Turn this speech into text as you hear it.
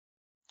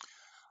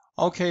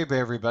Okay,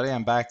 everybody,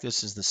 I'm back.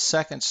 This is the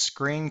second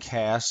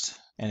screencast,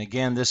 and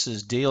again, this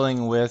is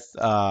dealing with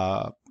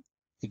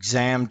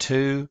Exam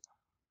 2,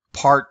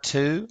 Part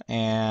 2,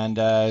 and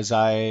as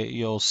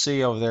you'll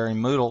see over there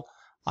in Moodle,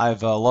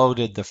 I've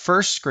loaded the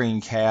first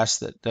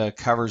screencast that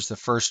covers the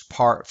first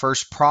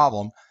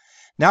problem.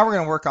 Now we're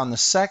going to work on the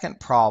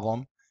second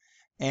problem,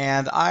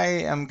 and I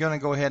am going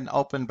to go ahead and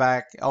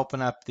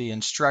open up the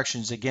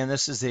instructions. Again,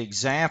 this is the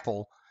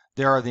example.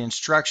 There are the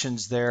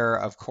instructions there,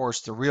 of course,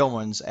 the real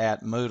ones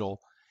at Moodle.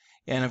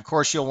 And of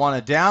course, you'll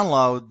want to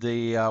download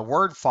the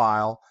Word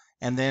file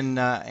and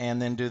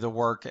then do the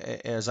work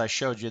as I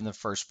showed you in the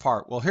first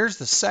part. Well, here's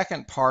the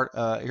second part.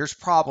 Here's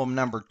problem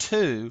number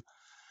 2,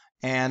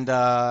 and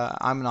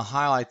I'm going to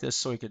highlight this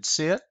so we could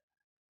see it.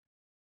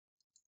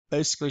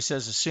 Basically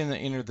says, assume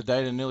that you enter the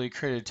data newly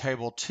created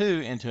table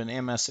 2 into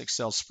an MS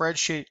Excel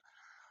spreadsheet.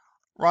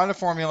 Write a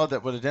formula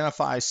that would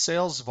identify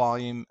sales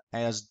volume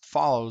as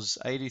follows: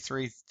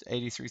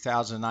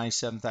 83,000,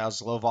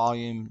 97,000 low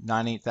volume,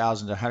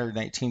 98,000 to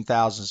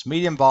 118,000 is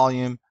medium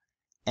volume,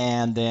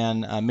 and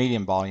then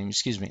medium volume,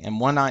 and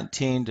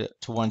 119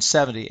 to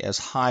 170 as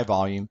high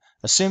volume.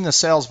 Assume the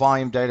sales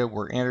volume data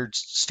were entered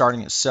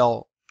starting at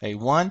cell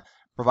A1.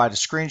 Provide a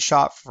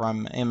screenshot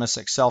from MS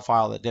Excel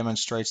file that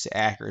demonstrates the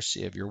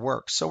accuracy of your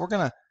work. So we're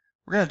gonna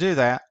do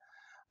that.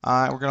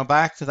 We're going to go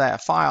back to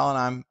that file, and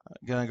I'm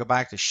going to go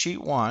back to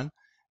sheet 1.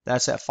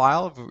 That's that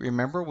file.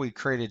 Remember, we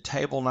created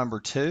table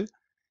number 2,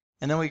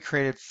 and then we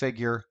created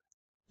figure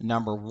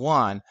number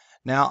 1.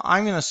 Now,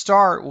 I'm going to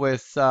start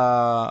with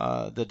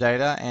the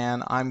data,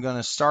 and I'm going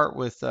to start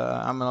with,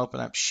 I'm going to open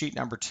up sheet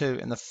number 2.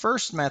 And the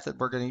first method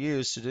we're going to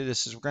use to do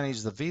this is we're going to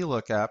use the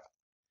VLOOKUP.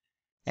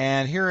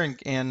 And here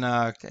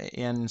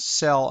in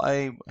cell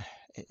A,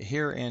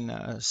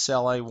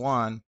 cell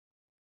A1,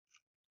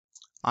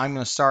 I'm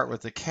going to start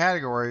with the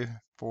category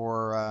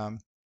for,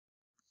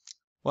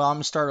 well, I'm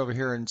going to start over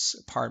here in,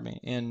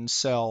 in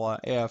cell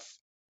F,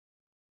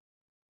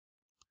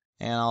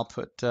 and I'll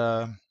put,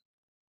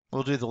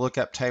 we'll do the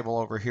lookup table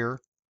over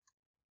here.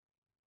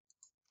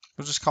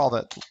 We'll just call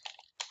that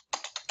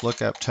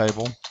lookup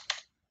table.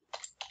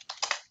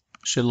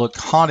 Should look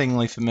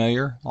hauntingly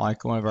familiar,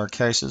 like one of our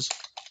cases.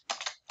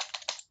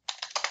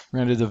 We're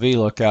going to do the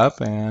VLOOKUP,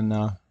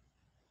 and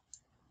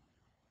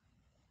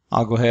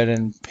I'll go ahead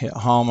and hit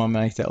home. I'll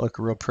make that look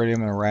real pretty. I'm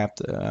going to wrap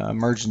the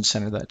merge and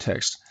center that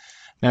text.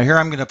 Now here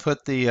I'm going to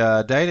put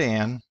the data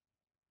in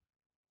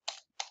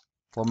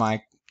for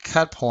my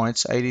cut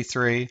points,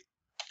 83,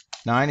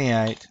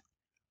 98,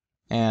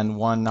 and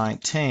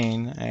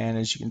 119. And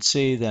as you can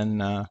see,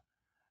 then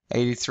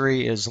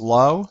 83 is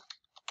low.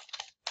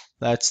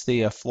 That's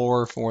the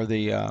floor for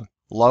the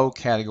low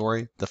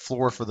category. The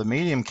floor for the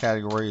medium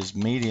category is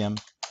medium.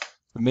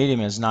 The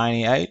medium is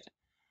 98,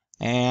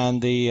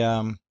 and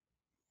the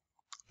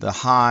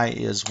high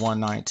is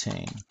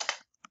 119.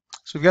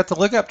 So we've got the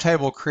lookup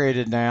table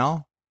created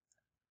now,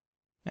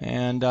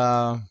 and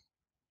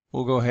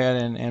we'll go ahead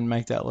and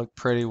make that look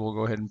pretty. We'll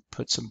go ahead and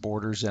put some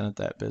borders in at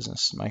that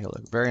business, make it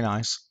look very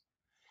nice.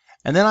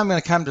 And then I'm going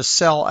to come to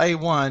cell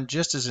A1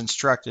 just as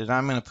instructed.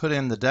 I'm going to put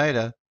in the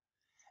data,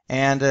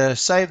 and to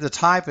save the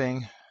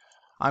typing,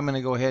 I'm going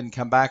to go ahead and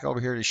come back over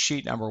here to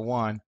sheet number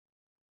 1.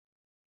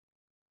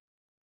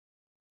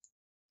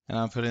 And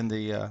I'll put in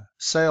the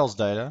sales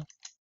data.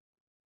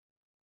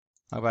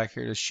 I'll go back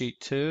here to sheet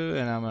 2,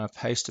 and I'm going to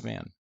paste them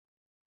in.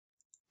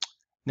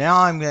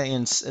 Now I'm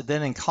going to,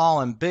 then in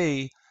column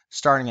B,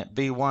 starting at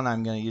B1,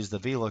 I'm going to use the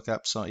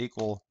VLOOKUP, so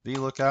equal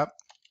VLOOKUP.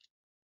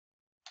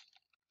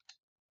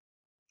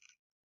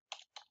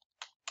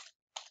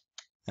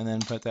 And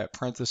then put that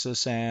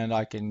parenthesis, and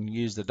I can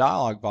use the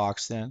dialog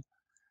box then.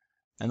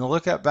 And the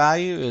lookup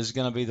value is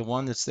going to be the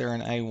one that's there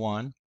in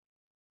A1.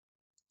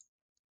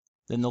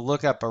 Then the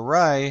lookup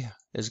array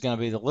is going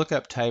to be the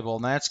lookup table,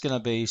 and that's going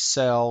to be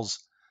cells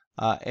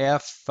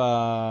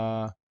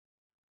F3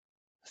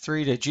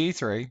 to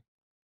G3.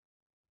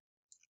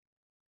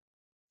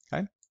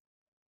 Okay.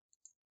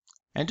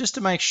 And just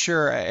to make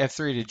sure,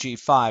 F3 to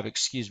G5,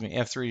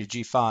 F3 to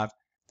G5,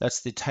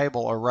 that's the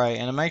table array.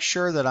 And to make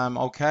sure that I'm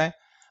okay,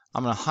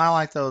 I'm going to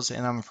highlight those,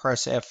 and I'm going to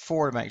press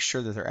F4 to make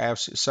sure that they're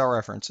absolute cell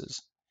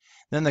references.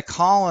 Then the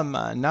column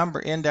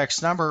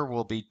index number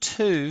will be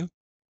 2,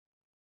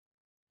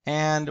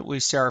 and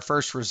we see our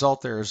first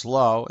result there is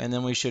low, and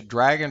then we should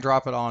drag and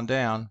drop it on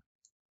down,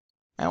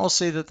 and we'll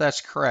see that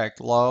that's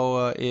correct.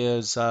 Low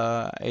is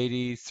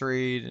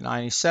 83 to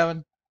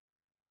 97.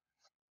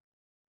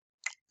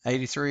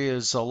 83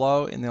 is a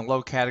low in the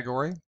low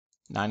category.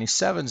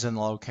 97 is in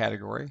the low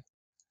category.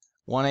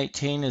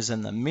 118 is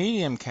in the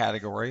medium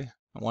category.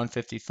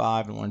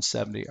 155 and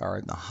 170 are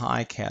in the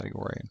high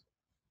category.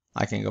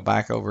 I can go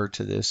back over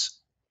to this,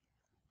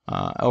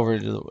 over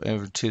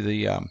to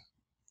the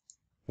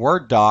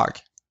Word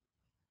doc,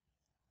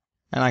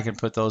 and I can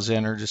put those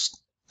in, or just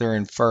they're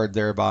inferred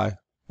there by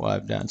what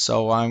I've done.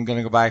 So I'm going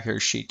to go back here to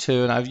sheet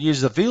 2, and I've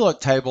used the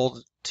VLOOKUP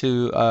table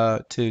to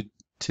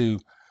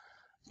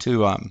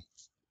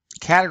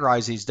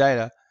categorize these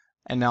data.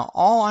 And now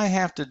all I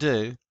have to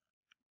do,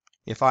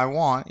 if I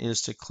want,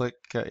 is to click,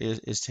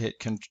 is to hit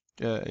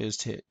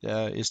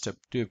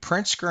to do a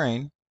print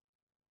screen,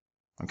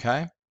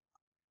 okay,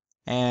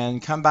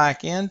 and come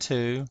back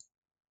into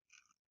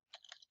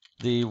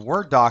the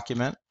Word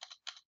document,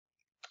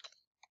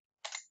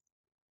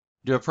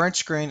 do a print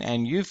screen,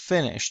 and you've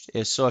finished.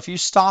 So if you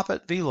stop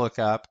at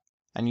VLOOKUP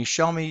and you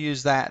show me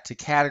use that to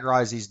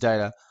categorize these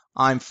data,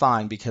 I'm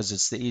fine because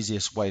it's the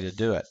easiest way to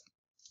do it.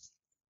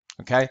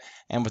 Okay,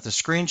 and with the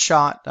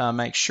screenshot,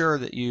 make sure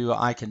that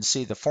I can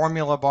see the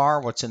formula bar,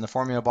 what's in the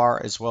formula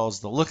bar, as well as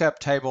the lookup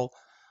table,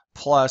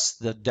 plus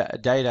the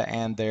data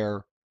and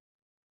their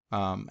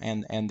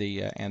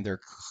their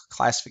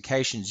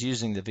classifications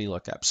using the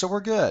VLOOKUP. So we're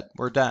good.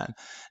 We're done.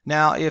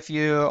 Now, if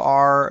you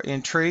are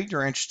intrigued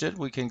or interested,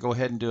 we can go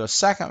ahead and do a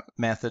second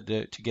method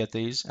to get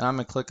these. And I'm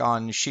going to click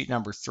on sheet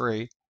number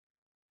 3.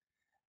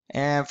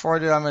 And before I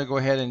do, I'm going to go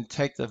ahead and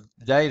take the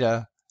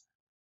data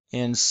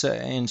in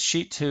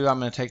sheet 2. I'm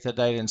going to take the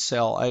data in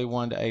cell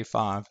A1 to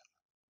A5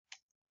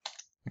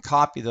 and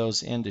copy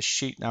those into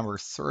sheet number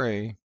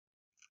 3.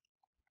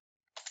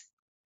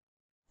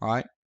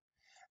 Right?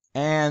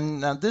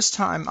 And this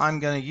time I'm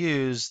going to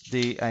use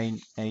a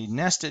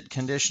nested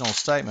conditional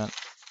statement.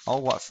 Oh,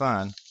 what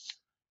fun.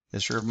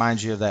 This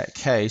reminds you of that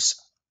case.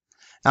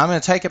 Now I'm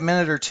going to take a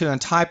minute or two and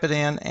type it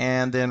in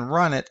and then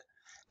run it,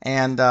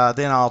 and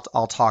then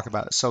I'll talk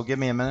about it. So give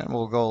me a minute and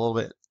we'll go a little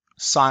bit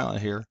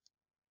silent here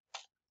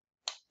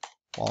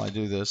while I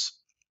do this.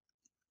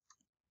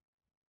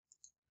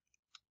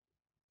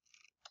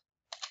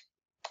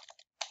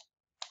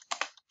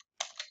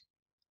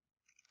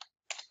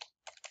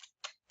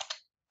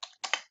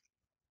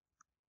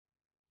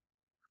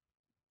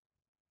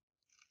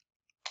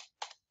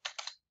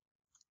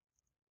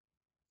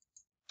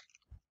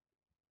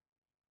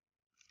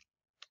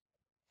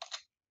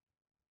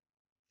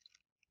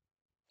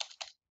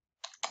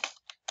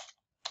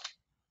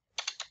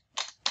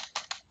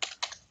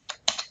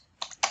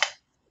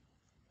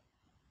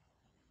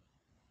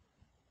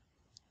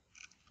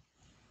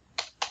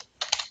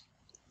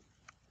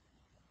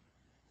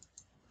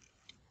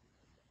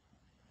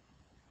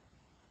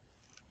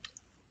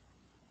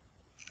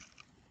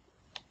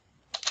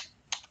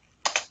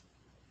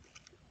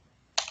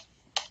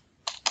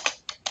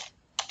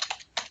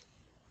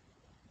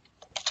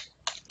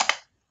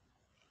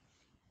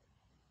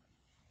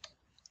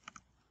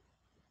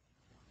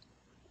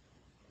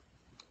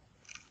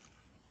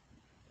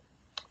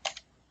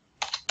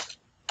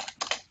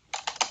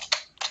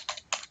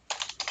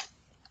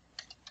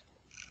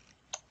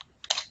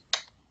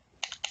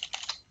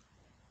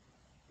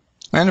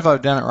 And if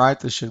I've done it right,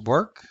 this should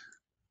work.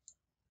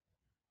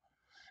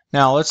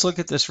 Now let's look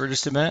at this for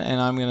just a minute, and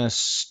I'm going to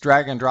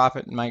drag and drop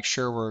it and make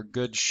sure we're in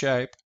good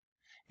shape.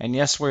 And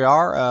yes, we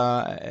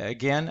are.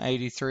 Again,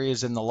 83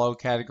 is in the low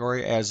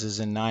category, as is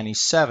in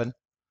 97.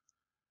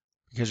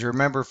 Because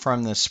remember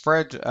from the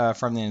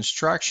from the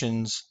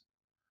instructions,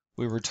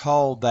 we were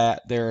told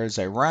that there is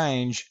a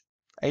range.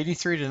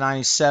 83 to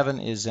 97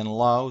 is in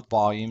low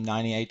volume,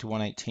 98 to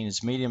 118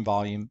 is medium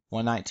volume,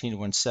 119 to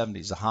 170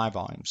 is a high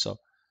volume.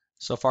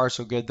 So far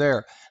so good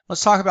there.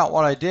 Let's talk about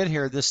what I did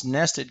here, this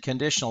nested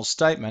conditional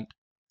statement.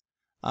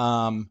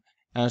 And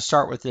I'll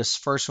start with this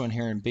first one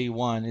here in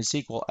B1 is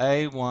equal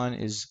A1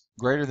 is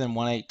greater than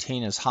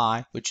 118 is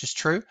high, which is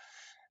true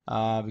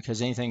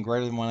because anything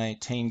greater than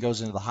 118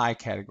 goes into the high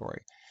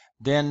category.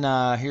 Then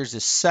here's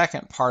the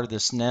second part of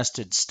this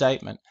nested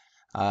statement.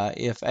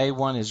 If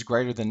A1 is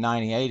greater than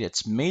 98,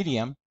 it's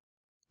medium,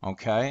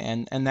 okay,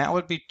 and that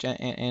would be,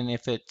 and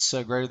if it's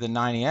greater than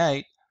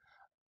 98,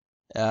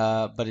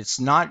 but it's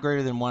not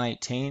greater than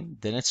 118,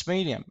 then it's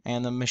medium,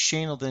 and the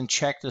machine will then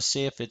check to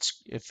see if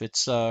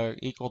it's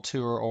equal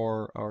to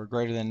or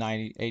greater than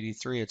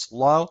 83. It's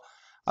low,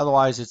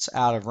 otherwise it's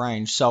out of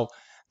range. So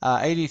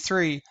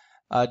 83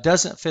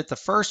 doesn't fit the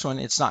first one.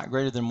 It's not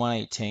greater than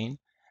 118.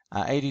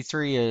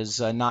 83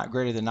 is not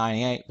greater than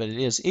 98, but it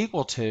is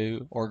equal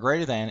to or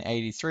greater than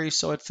 83,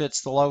 so it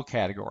fits the low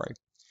category.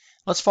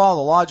 Let's follow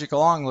the logic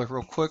along. Look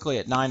real quickly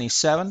at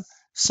 97.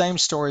 Same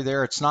story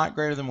there. It's not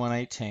greater than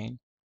 118.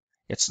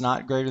 It's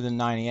not greater than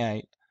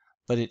 98,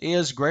 but it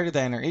is greater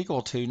than or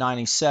equal to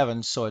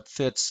 97, so it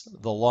fits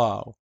the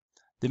low.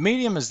 The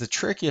medium is the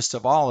trickiest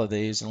of all of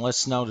these, and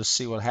let's know to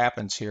see what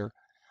happens here.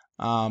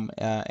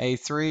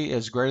 A3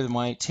 is greater than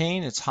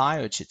 118, it's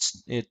high, which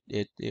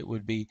it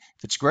would be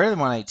if it's greater than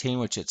 118,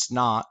 which it's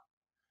not.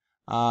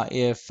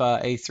 If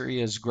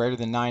A3 is greater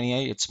than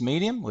 98, it's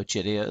medium, which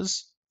it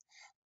is,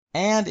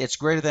 and it's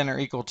greater than or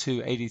equal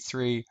to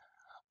 83.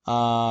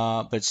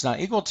 But it's not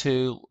equal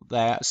to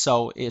that.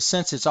 So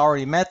since it's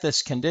already met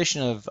this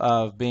condition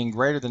of being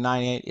greater than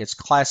 98, it's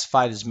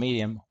classified as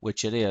medium,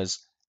 which it is,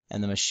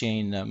 and the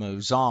machine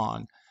moves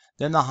on.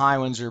 Then the high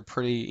ones are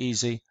pretty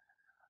easy.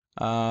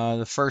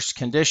 The first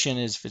condition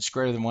is if it's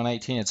greater than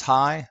 118, it's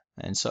high,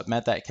 and so it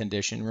met that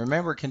condition.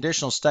 Remember,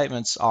 conditional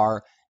statements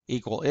are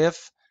equal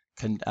if,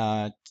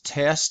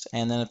 test,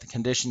 and then if the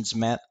condition's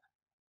met,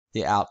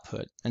 the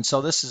output. And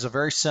so this is a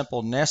very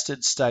simple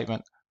nested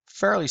statement,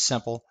 fairly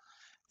simple.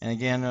 And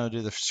again, I'll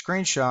do the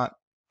screenshot.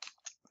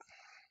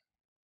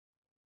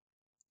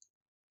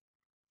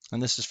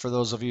 And this is for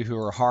those of you who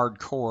are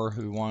hardcore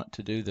who want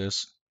to do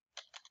this.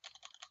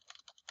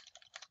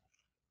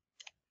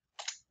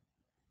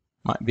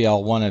 Might be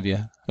all one of you,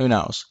 who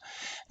knows.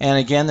 And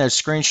again, there's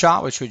a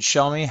screenshot which would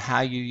show me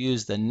how you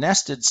use the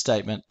nested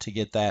statement to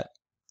get that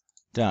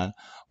done.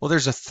 Well,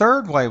 there's a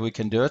third way we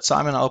can do it. So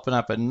I'm going to open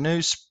up a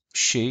new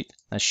sheet,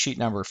 that's sheet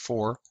number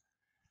 4.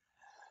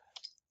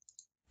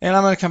 And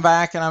I'm going to come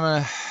back and I'm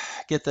going to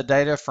get the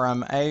data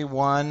from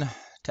A1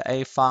 to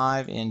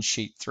A5 in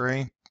sheet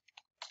 3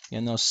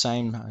 in those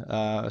same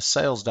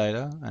sales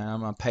data. And I'm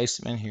going to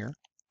paste them in here.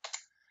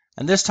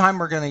 And this time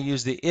we're going to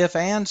use the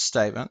if-and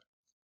statement,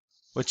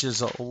 which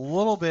is a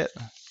little bit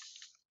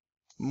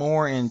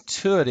more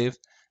intuitive.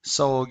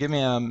 So give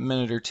me a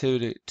minute or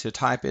two to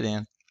type it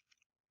in.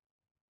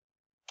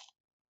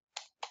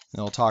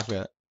 And we'll talk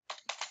about it.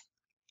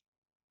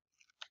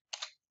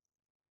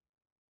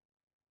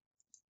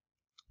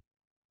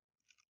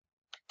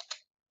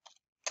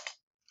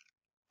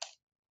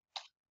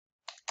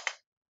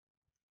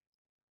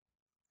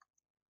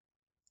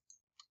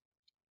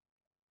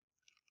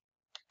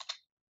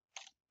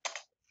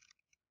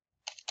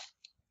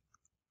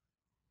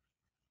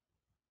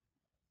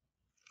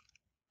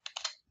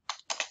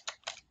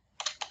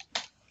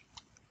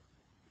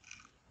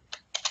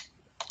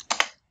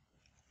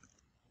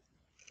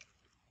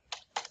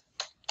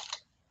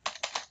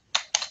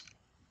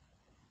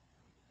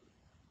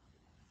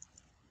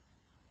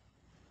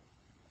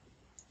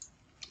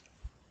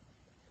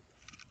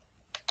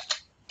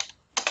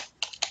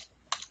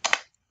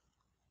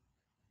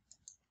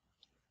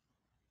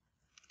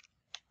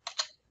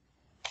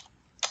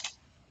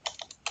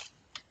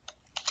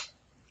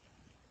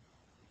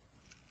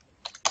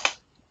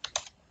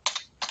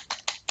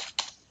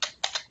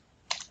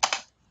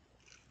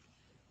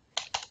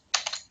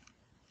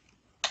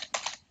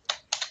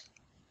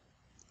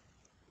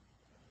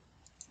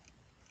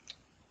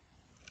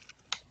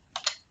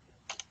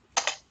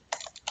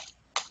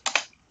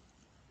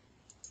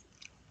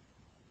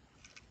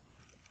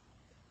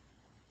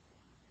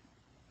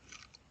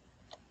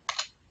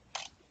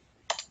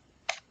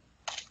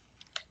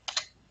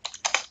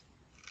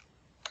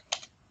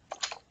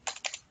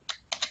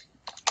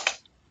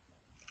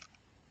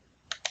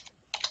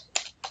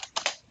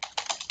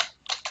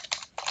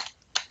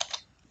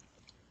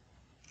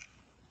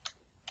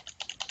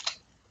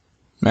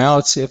 Now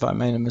let's see if I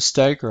made a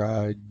mistake or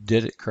I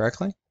did it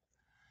correctly.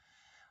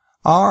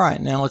 All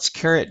right, now let's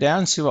carry it down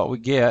and see what we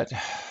get.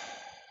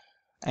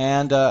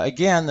 And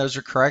again, those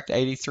are correct.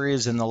 83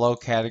 is in the low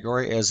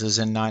category, as is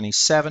in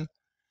 97.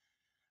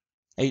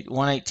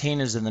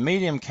 118 is in the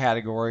medium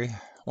category.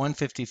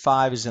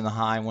 155 is in the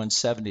high.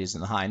 170 is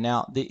in the high.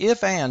 Now, the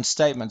if-and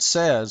statement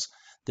says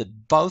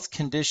that both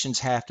conditions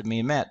have to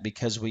be met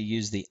because we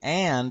use the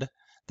and.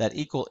 That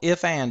equal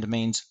if-and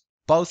means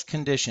both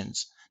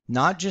conditions,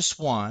 not just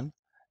one.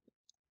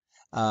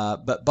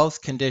 But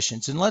both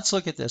conditions. And let's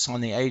look at this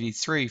on the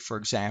 83, for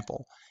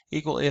example.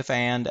 Equal if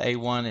and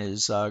A1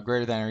 is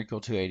greater than or equal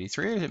to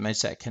 83, it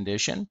makes that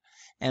condition.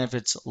 And if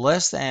it's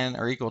less than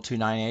or equal to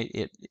 98,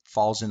 it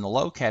falls in the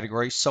low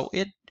category. So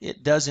it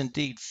does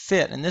indeed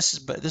fit. And this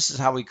is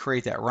how we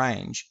create that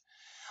range.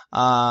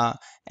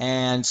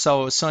 And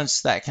so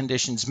since that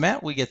condition's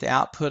met, we get the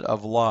output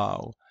of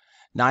low.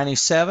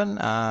 97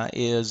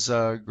 is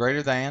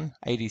greater than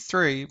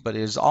 83, but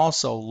is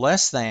also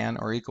less than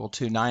or equal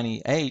to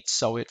 98,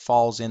 so it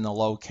falls in the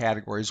low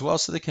category as well.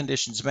 So the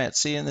condition's met.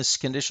 See, in this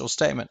conditional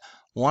statement,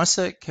 once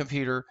the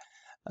computer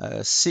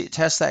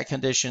tests that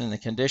condition and the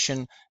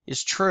condition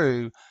is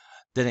true,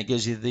 then it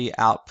gives you the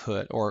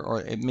output, or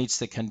it meets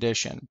the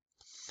condition.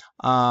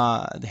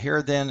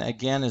 Here then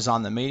again is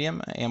on the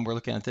medium, and we're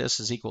looking at this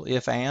as equal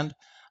if and.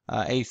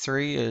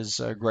 A3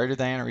 is greater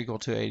than or equal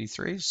to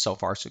 83. So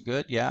far so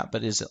good, yeah,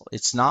 but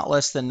it's not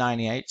less than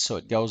 98, so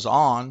it goes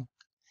on,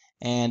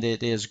 and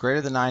it is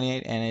greater than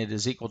 98, and it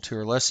is equal to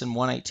or less than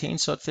 118,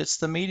 so it fits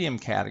the medium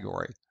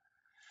category.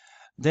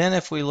 Then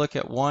if we look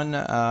at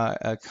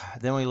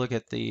then we look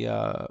at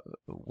the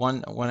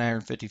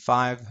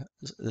 155,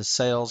 the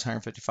sales,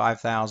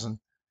 155,000.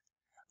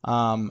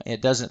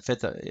 It doesn't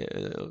fit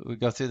we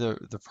go through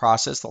the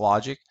process, the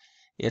logic.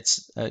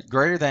 It's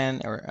greater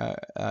than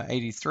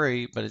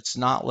 83, but it's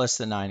not less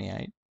than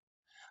 98.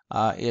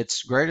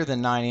 It's greater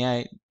than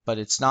 98, but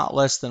it's not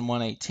less than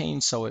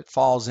 118, so it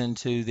falls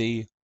into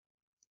the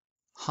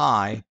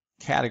high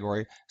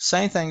category.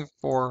 Same thing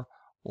for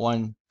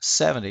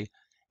 170.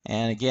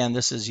 And again,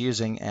 this is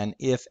using an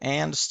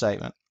if-and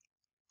statement.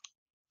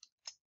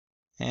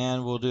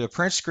 And we'll do a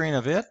print screen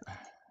of it.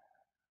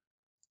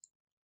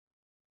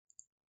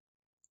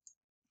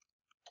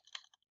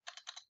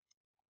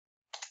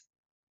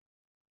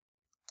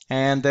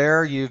 And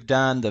there you've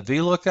done the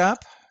VLOOKUP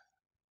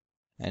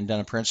and done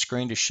a print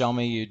screen to show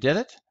me you did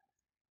it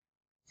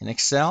in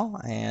Excel.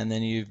 And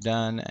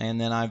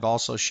then I've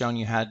also shown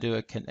you how to do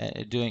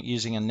it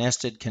using a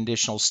nested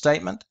conditional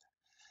statement,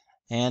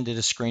 and did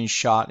a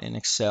screenshot in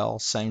Excel.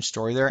 Same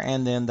story there.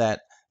 And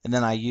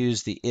then I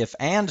used the if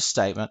and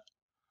statement